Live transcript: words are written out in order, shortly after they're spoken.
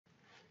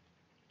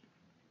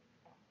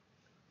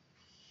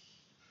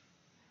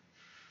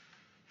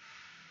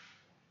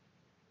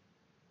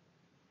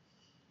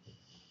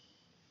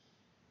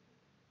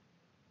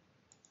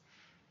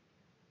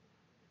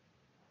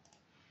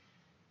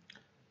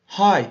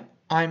Hi,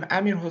 I'm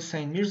Amir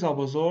Hossein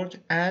Mirzabozorg,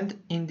 and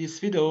in this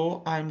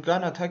video I'm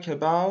gonna talk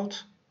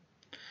about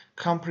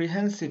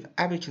Comprehensive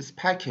Abaqus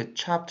Package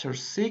Chapter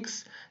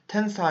 6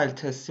 Tensile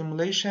Test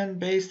Simulation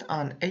based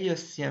on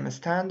ASTM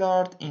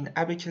standard in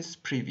Abaqus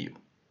Preview.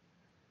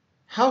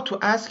 How to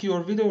ask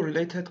your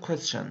video-related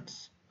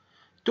questions.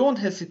 Don't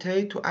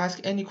hesitate to ask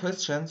any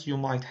questions you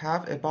might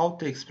have about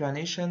the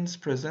explanations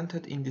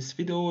presented in this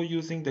video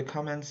using the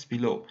comments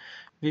below.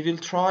 We will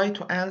try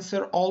to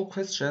answer all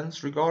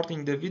questions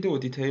regarding the video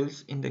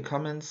details in the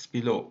comments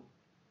below.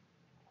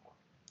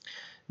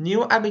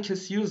 New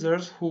Abaqus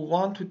users who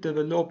want to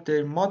develop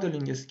their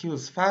modeling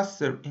skills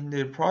faster in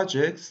their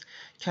projects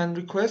can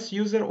request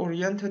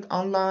user-oriented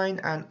online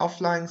and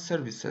offline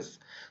services.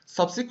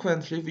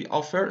 Subsequently, we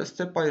offer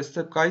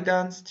step-by-step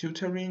guidance,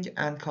 tutoring,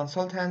 and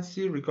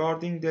consultancy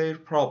regarding their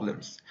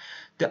problems.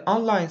 The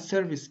online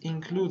service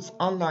includes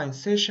online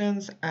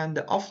sessions, and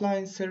the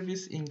offline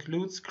service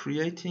includes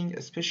creating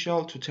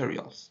special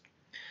tutorials.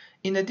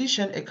 In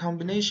addition, a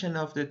combination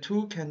of the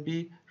two can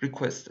be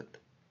requested.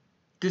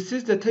 This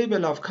is the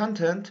table of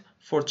content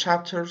for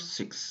Chapter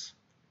 6.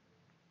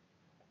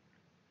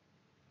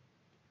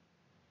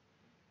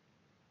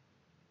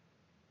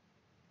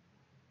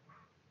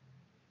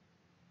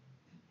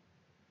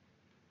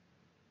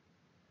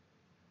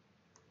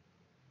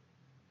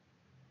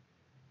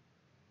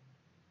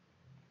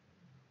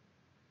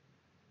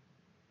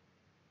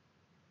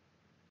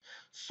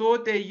 So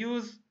they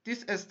use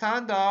this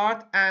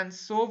standard, and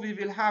so we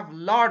will have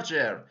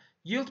larger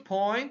yield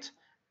point,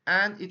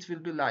 and it will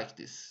be like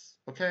this.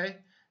 Okay,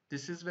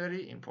 this is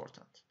very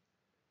important.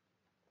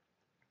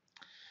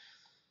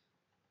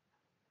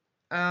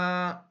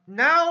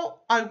 Now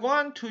I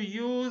want to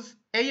use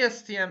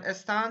ASTM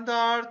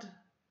standard.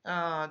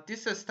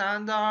 This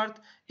standard,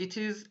 it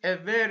is a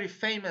very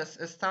famous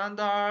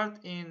standard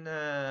in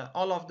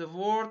all of the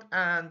world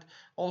and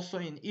also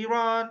in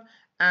Iran.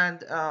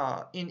 And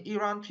in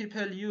Iran,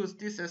 people use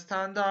this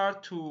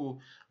standard to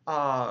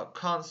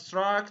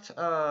construct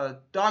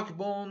dog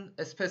bone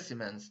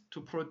specimens,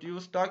 to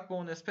produce dog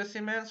bone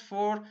specimens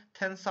for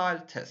tensile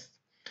test.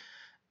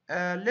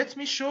 Let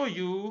me show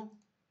you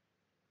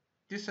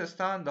this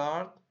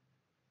standard.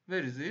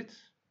 Where is it?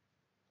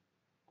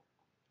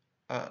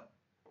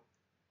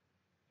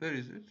 Where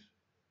is it?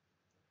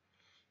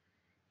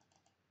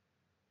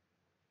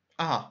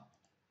 Aha.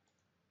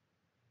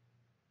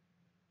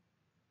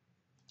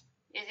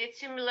 Is it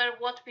similar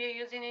what we are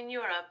using in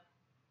Europe?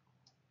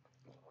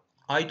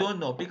 I don't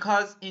know,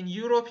 because in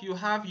Europe you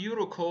have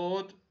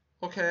Eurocode.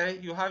 Okay,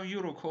 you have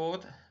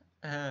Eurocode,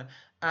 and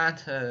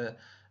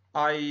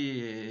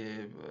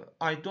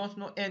I don't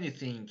know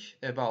anything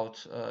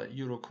about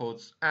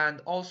Eurocodes,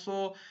 and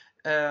also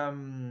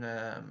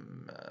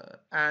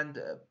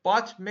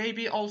but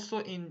maybe also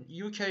in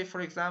UK,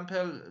 for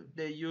example,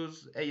 they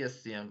use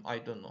ASTM. I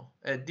don't know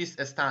this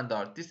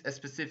standard, this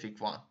specific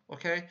one.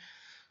 Okay,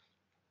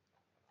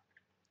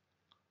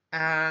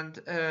 and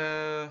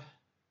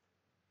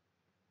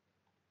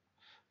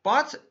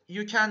but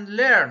you can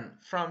learn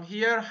from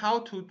here how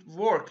to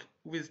work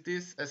with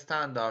this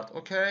standard.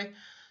 Okay,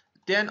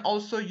 then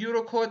also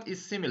Eurocode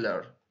is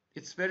similar,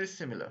 it's very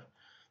similar.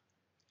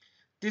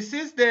 This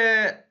is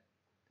the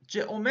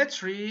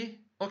geometry,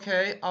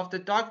 okay, of the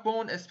dog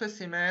bone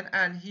specimen,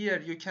 and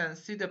here you can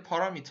see the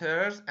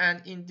parameters,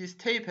 and in this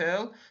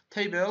table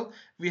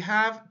we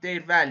have their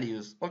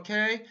values.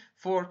 Okay,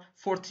 for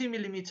 40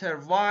 millimeter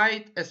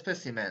wide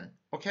specimen.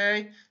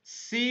 Okay,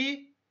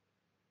 C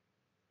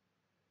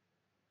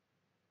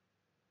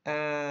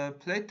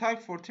plate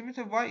type 40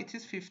 meter wide, it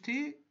is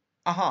 50.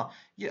 Aha,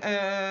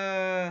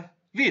 yeah,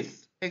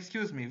 width,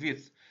 excuse me,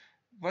 width.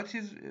 What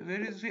is,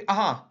 where is width?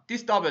 Aha,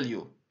 this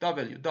W.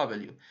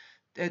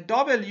 The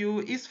W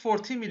is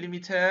 40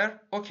 millimeter.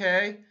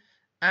 Okay,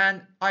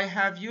 and I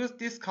have used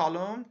this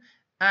column,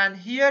 and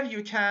here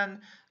you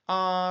can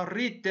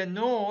read the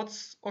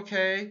notes.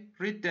 Okay,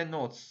 read the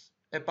notes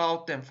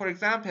about them. For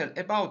example,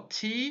 about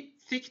T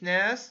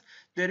thickness,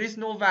 there is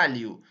no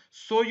value,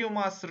 so you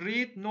must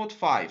read note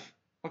 5.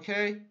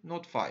 Okay,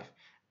 note 5,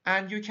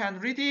 and you can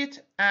read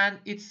it, and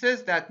it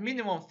says that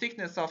minimum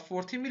thickness of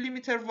 40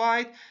 millimeter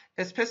wide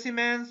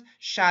specimens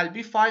shall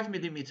be 5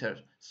 millimeter.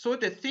 So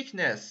the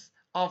thickness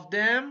of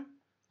them,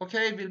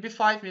 okay, will be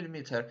 5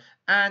 millimeter,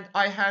 and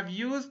I have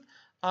used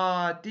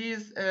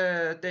these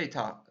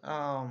data.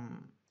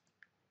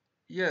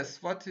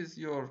 Yes, what is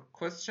your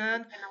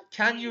question?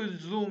 Can you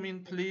zoom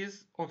in,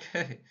 please?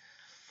 Okay.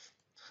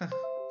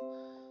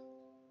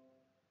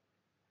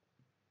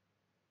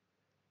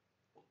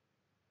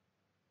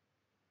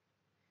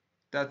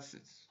 That's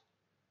it.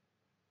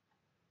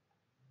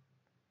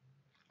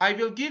 I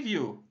will give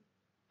you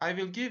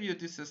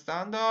this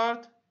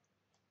standard,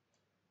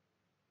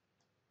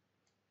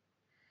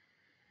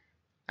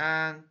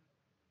 and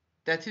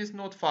that is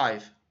note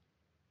 5.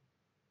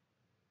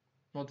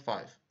 Note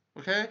 5.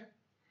 Okay.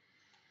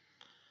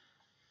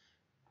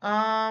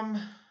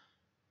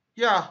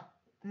 Yeah.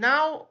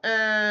 Now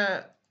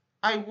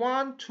I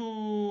want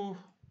to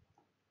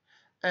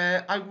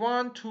I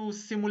want to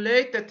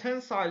simulate the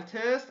tensile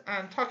test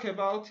and talk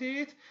about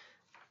it.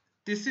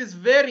 This is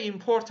very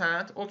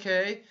important,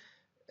 okay?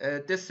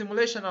 The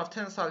simulation of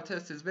tensile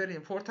test is very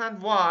important.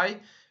 Why?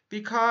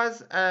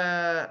 Because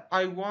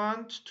I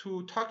want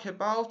to talk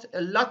about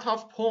a lot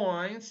of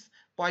points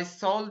by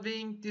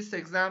solving this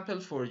example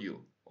for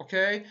you,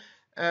 okay?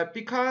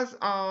 Because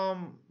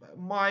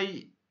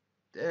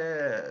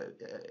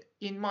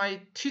in my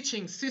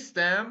teaching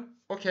system,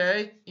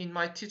 okay, in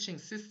my teaching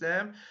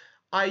system,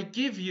 I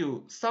give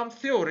you some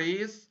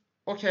theories,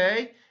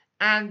 okay,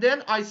 and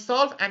then I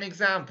solve an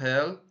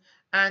example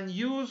and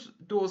use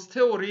those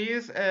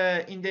theories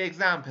in the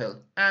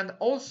example. And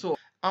also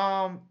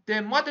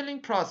the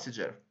modeling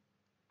procedure.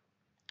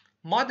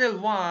 Model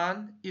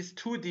 1 is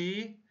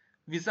 2D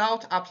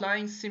without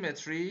applying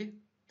symmetry.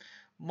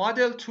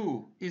 Model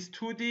 2 is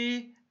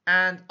 2D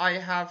and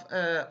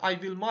I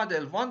will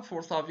model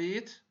 1/4 of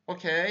it,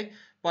 okay,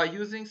 by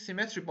using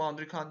symmetry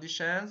boundary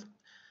conditions.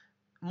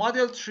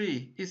 Model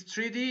 3 is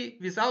 3D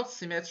without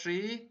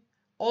symmetry.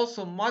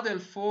 Also model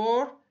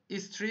 4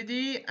 is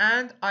 3D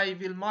and I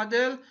will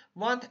model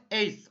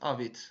 1/8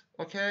 of it,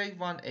 okay,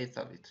 1/8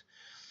 of it.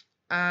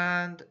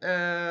 And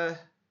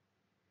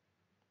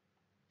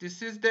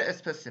this is the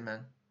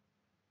specimen.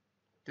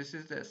 This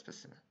is the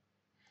specimen.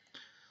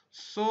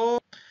 So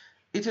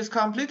it is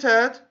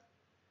completed.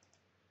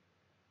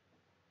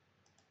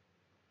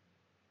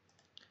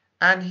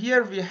 And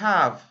here we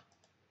have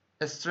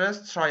a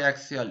stress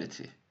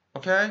triaxiality,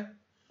 okay?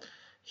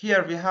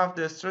 Here we have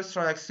the stress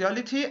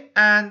triaxiality,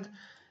 and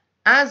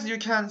as you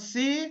can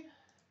see,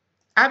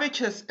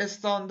 Abaqus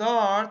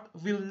standard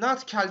will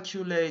not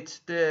calculate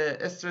the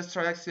stress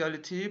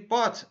triaxiality,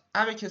 but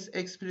Abaqus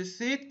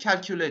explicit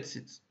calculates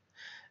it.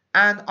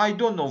 And I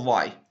don't know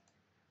why.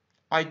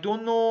 I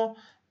don't know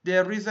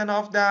the reason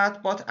of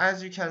that, but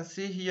as you can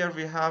see here,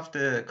 we have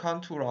the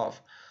contour of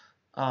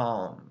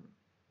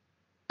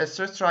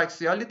stress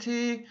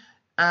triaxiality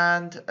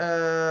and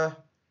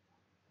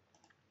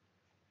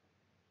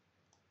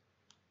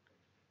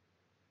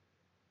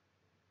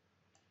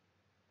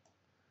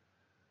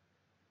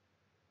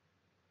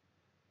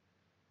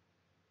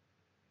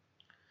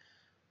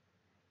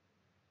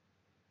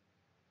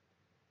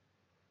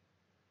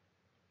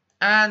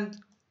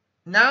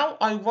now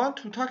I want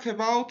to talk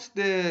about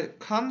the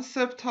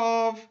concept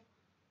of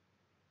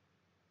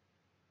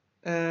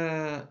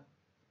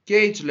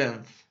gauge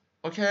length,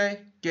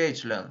 okay,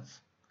 gauge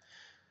length.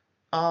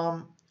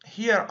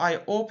 Here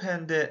I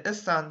open the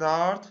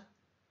standard.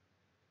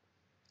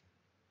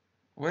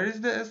 Where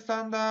is the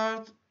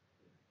standard?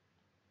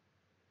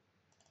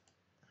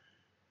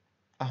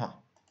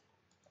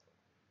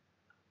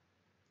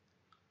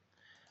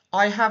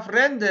 I have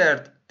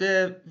rendered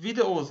the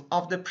videos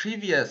of the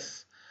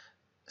previous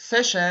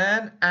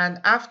session,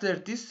 and after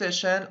this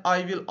session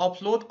I will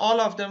upload all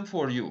of them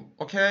for you,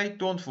 okay?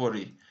 Don't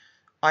worry,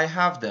 I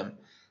have them.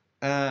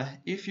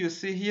 If you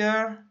see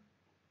here,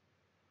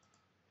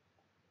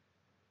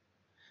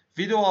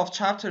 video of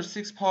chapter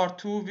 6 part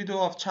 2, video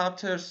of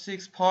chapter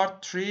 6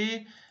 part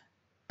 3,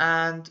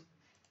 and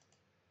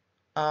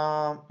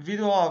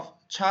video of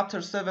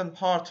chapter 7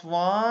 part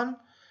 1,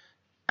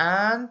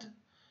 and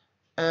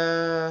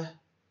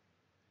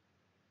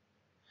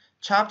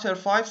chapter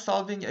 5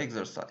 solving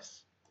exercise.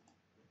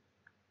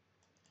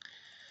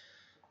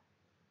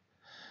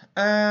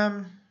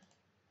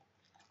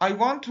 I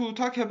want to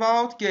talk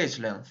about gauge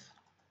length.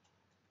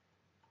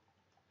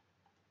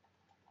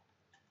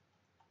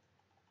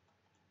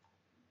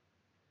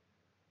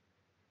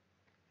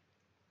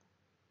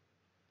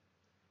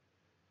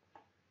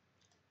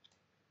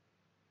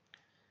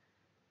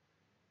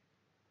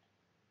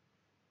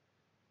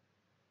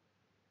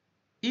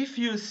 If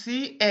you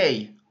see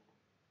A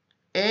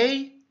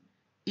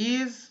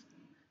is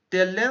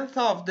the length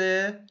of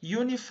the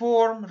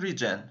uniform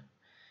region.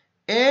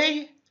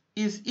 A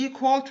is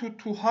equal to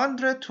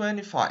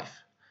 225,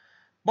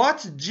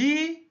 but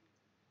G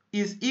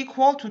is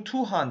equal to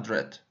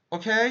 200,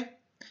 okay?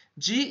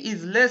 G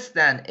is less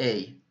than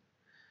A.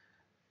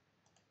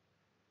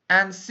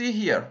 And see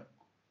here.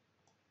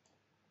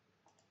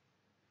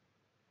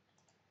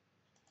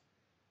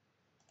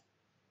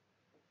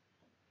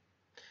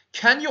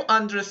 Can you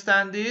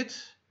understand it?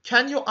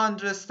 Can you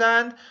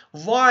understand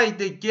why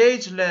the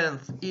gauge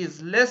length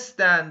is less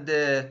than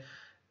the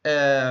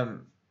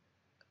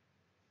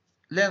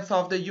length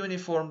of the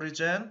uniform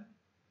region?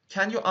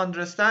 Can you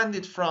understand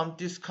it from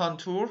this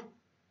contour?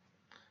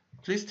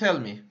 Please tell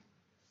me.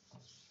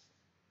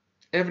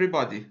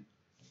 Everybody.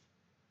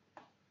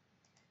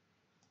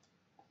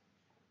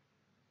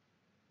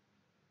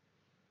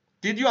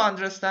 Did you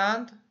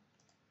understand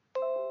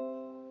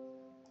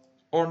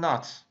or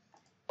not?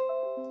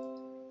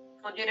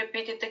 Could you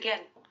repeat it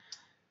again?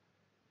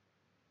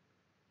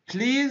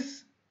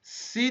 Please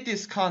see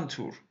this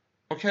contour,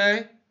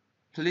 okay?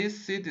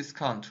 Please see this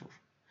contour.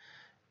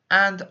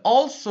 And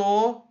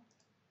also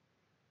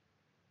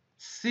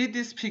see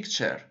this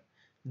picture.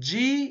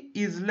 G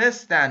is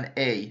less than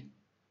A,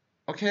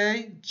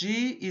 okay?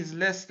 G is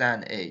less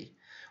than A.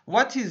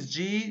 What is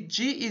G?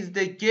 G is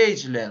the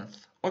gauge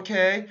length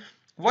Okay,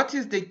 what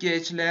is the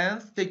gauge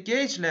length? The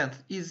gauge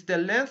length is the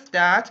length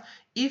that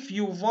if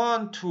you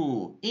want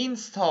to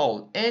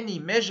install any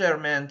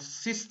measurement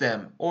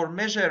system or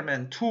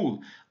measurement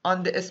tool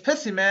on the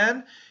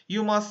specimen,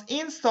 you must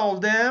install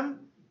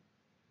them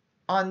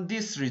on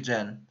this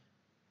region.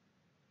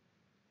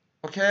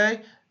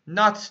 Okay,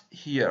 not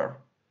here,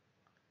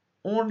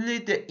 only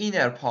the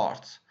inner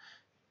part,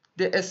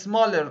 the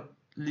smaller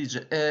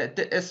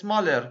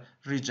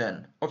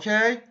region.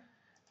 Okay,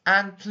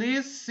 and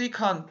please see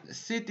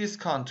this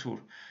contour.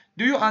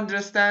 Do you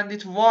understand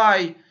it?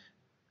 Why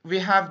we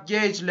have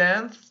gauge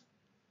length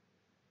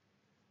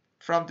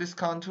from this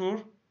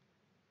contour?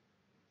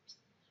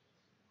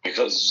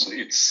 Because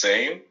it's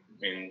same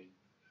in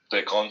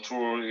the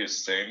contour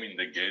is same in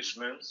the gauge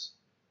length.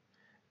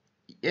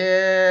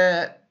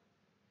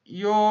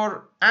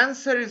 Your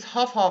answer is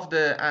half of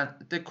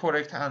the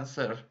correct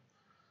answer.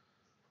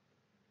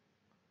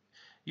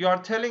 You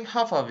are telling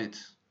half of it.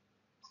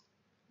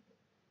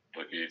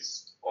 Okay,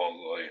 it's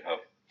all I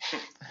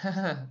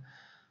have.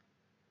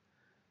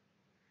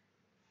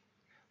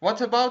 What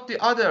about the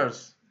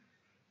others?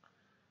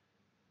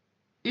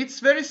 It's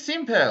very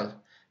simple.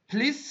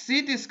 Please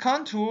see this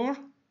contour.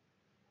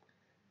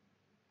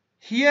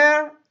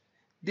 Here,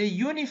 the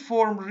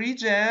uniform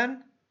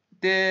region,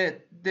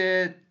 the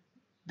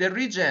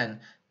region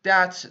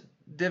that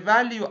the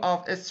value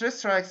of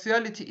stress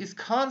triaxiality is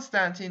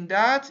constant in,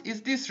 that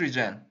is this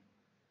region.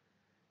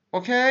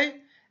 Okay,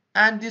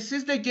 and this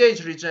is the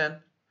gauge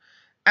region,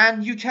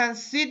 and you can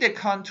see the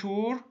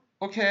contour.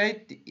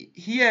 Okay,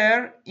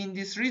 here in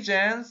these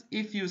regions,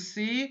 if you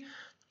see,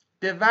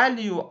 the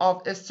value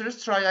of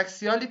stress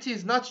triaxiality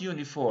is not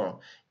uniform.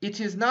 It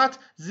is not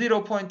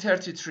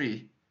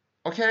 0.33.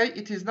 Okay,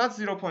 it is not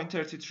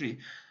 0.33.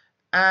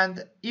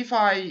 And if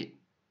I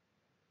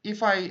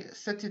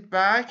set it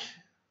back,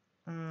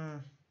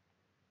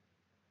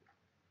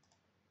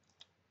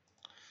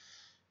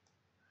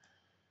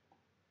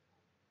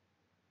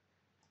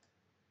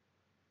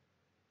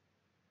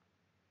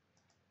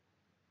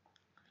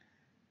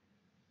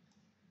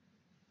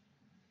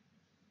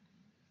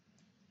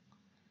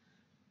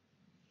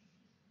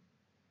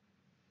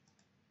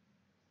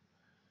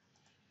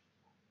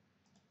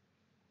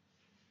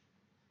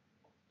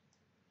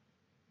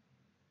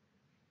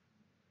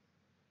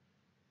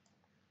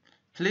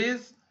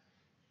 please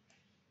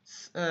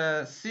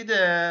see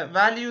the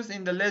values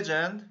in the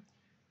legend.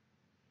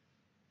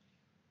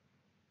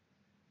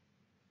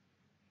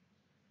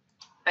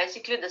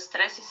 Basically, the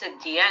stress is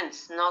at the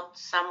ends, not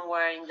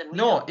somewhere in the middle.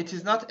 No, it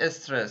is not a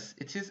stress.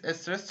 It is a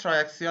stress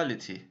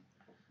triaxiality.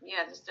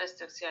 Yeah, the stress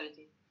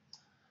triaxiality.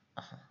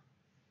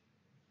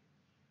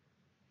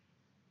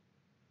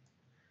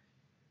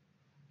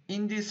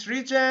 In this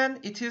region,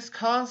 it is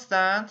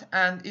constant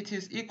and it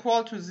is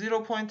equal to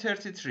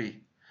 0.33.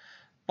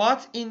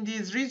 But in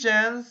these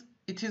regions,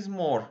 it is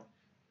more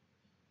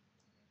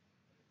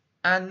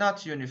and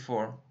not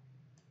uniform.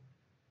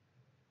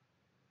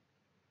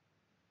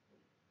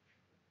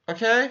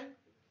 Okay?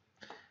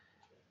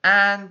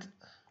 And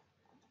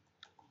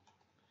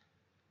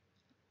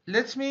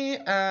let me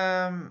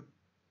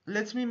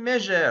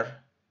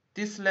measure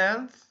this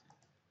length.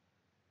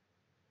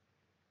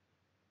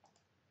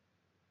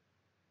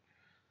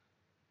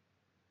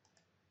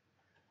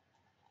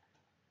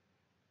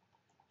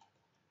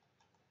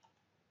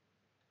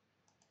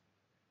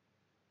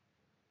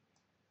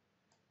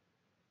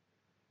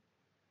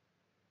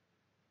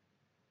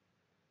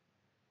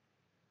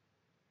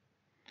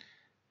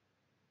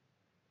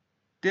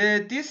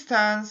 The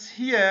distance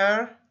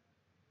here,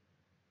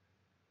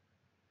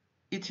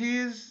 it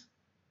is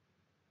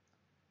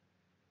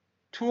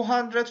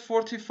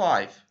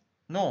 245.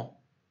 No.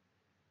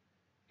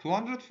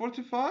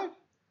 245?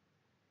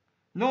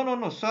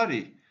 No,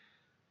 sorry.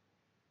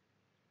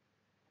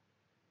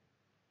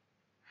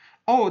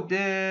 Oh,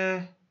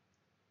 this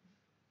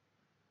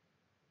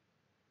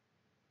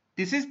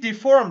is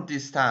deformed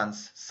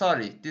distance.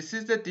 Sorry, this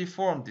is the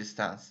deformed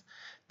distance.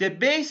 The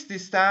base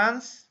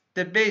distance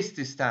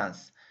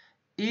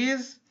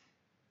is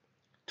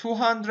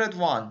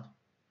 201.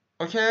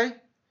 Okay?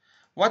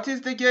 What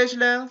is the gauge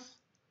length?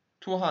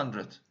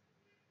 200.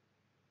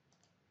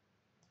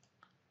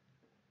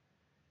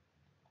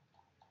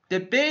 The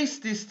base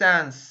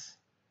distance,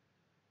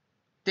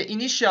 the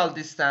initial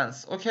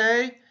distance,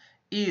 okay,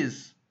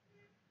 is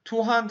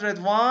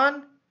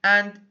 201,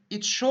 and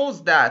it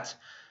shows that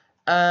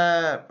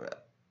the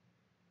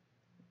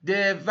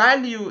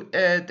value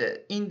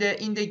in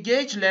the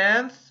gauge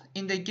length,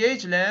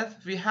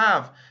 we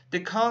have the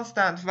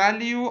constant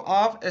value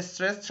of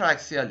stress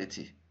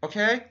triaxiality.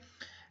 Okay,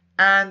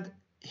 and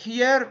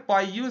here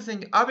by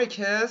using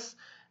Abaqus,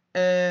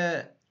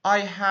 I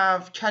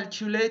have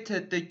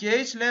calculated the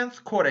gauge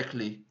length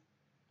correctly.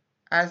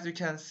 As you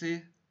can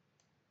see,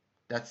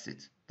 that's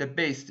it, the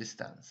base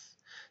distance.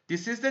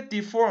 This is the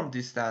deformed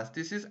distance.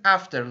 This is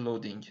after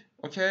loading,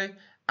 okay,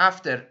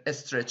 after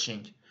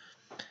stretching.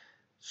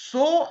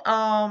 So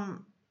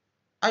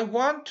I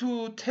want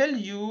to tell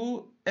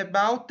you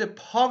about the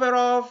power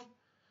of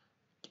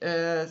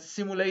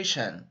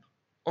simulation.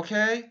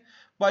 Okay?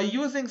 By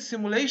using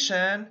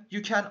simulation,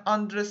 you can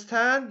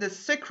understand the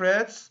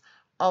secrets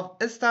of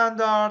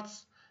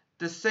standards,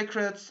 the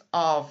secrets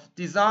of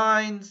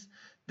designs,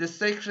 the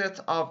secrets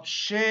of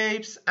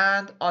shapes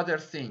and other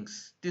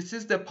things. This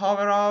is the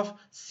power of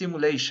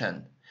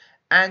simulation.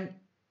 And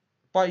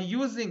by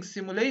using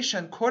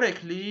simulation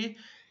correctly,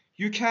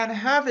 you can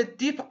have a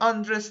deep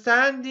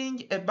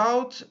understanding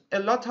about a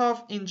lot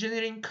of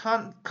engineering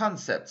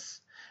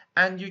concepts,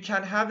 and you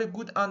can have a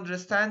good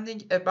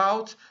understanding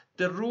about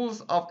the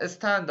rules of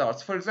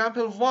standards. For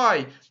example,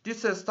 why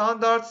this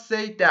standard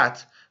say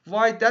that,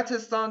 why that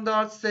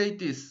standard say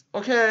this.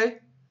 Okay,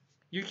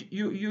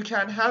 you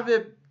can have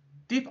a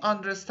deep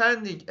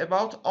understanding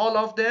about all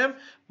of them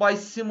by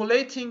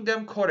simulating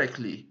them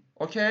correctly.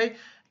 Okay,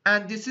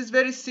 and this is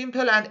very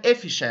simple and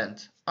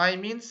efficient. I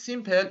mean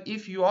simple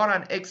if you are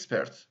an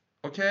expert.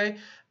 Okay,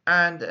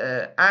 and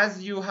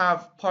as you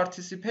have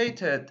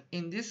participated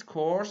in this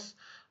course,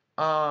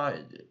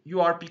 you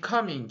are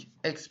becoming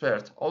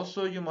expert.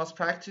 Also, you must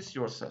practice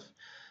yourself.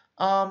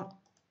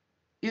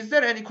 Is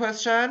there any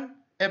question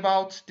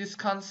about this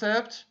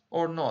concept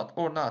or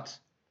not?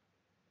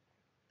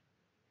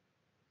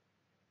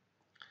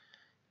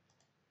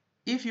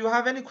 If you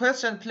have any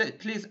question,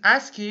 please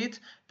ask it,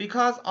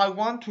 because I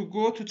want to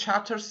go to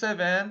chapter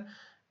 7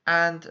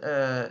 and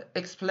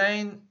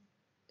explain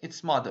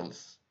its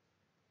models.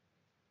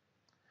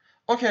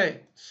 Okay,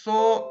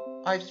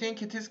 so I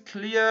think it is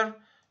clear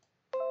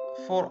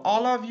for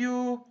all of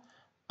you.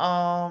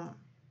 I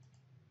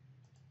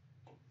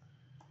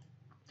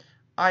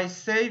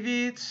save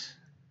it,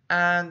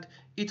 and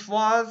it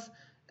was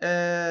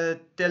the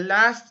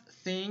last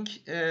thing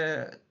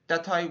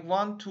that I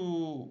want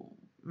to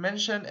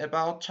mention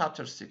about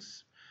chapter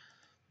 6.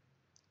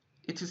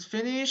 It is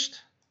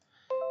finished.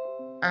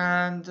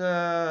 And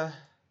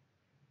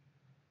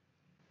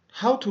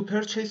how to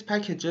purchase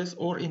packages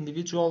or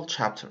individual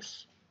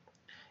chapters.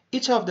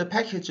 Each of the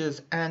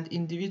packages and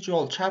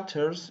individual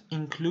chapters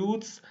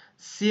includes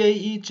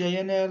CAE,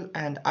 JNL,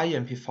 and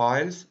IMP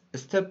files,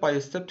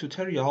 step-by-step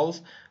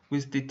tutorials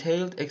with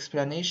detailed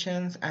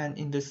explanations and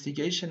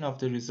investigation of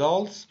the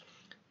results,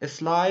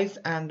 slides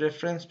and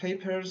reference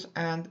papers,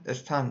 and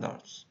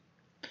standards.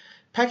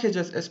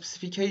 Packages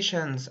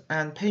specifications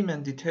and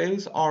payment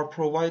details are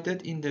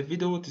provided in the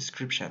video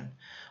description.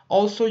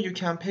 Also, you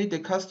can pay the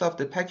cost of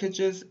the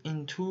packages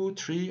in 2,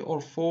 3, or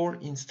 4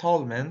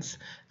 installments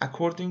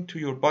according to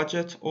your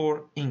budget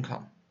or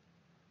income.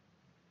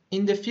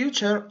 In the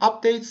future,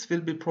 updates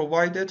will be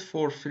provided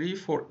for free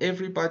for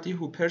everybody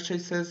who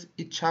purchases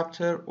each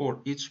chapter or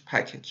each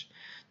package.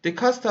 The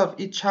cost of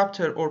each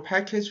chapter or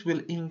package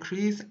will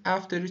increase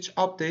after each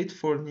update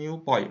for new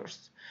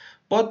buyers.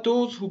 But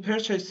those who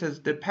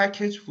purchases the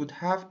package would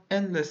have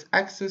endless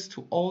access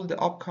to all the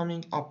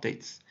upcoming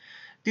updates.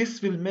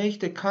 This will make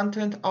the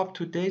content up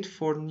to date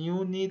for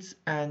new needs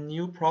and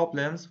new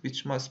problems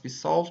which must be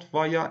solved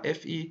via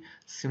FE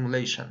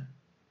simulation.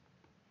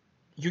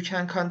 You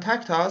can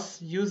contact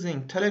us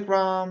using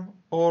Telegram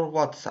or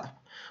WhatsApp,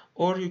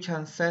 or you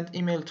can send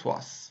email to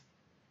us.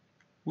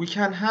 We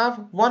can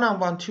have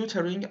one-on-one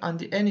tutoring on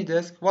the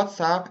AnyDesk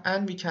WhatsApp,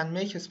 and we can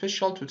make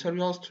special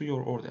tutorials to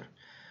your order.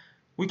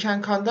 We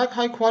can conduct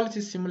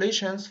high-quality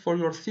simulations for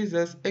your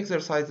thesis,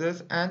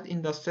 exercises, and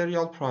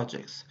industrial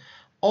projects.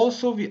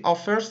 Also, we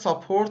offer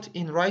support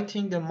in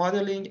writing the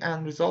modeling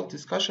and result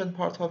discussion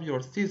part of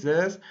your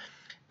thesis,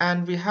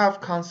 and we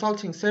have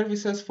consulting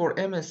services for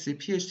MSc,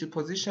 PhD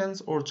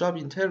positions, or job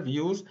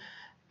interviews,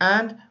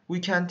 and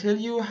we can tell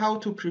you how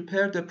to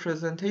prepare the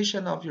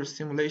presentation of your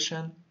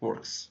simulation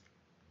works.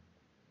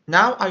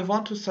 Now, I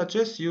want to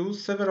suggest you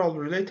several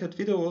related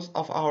videos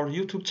of our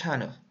YouTube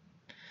channel.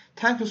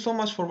 Thank you so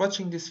much for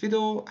watching this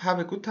video. Have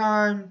a good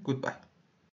time. Goodbye.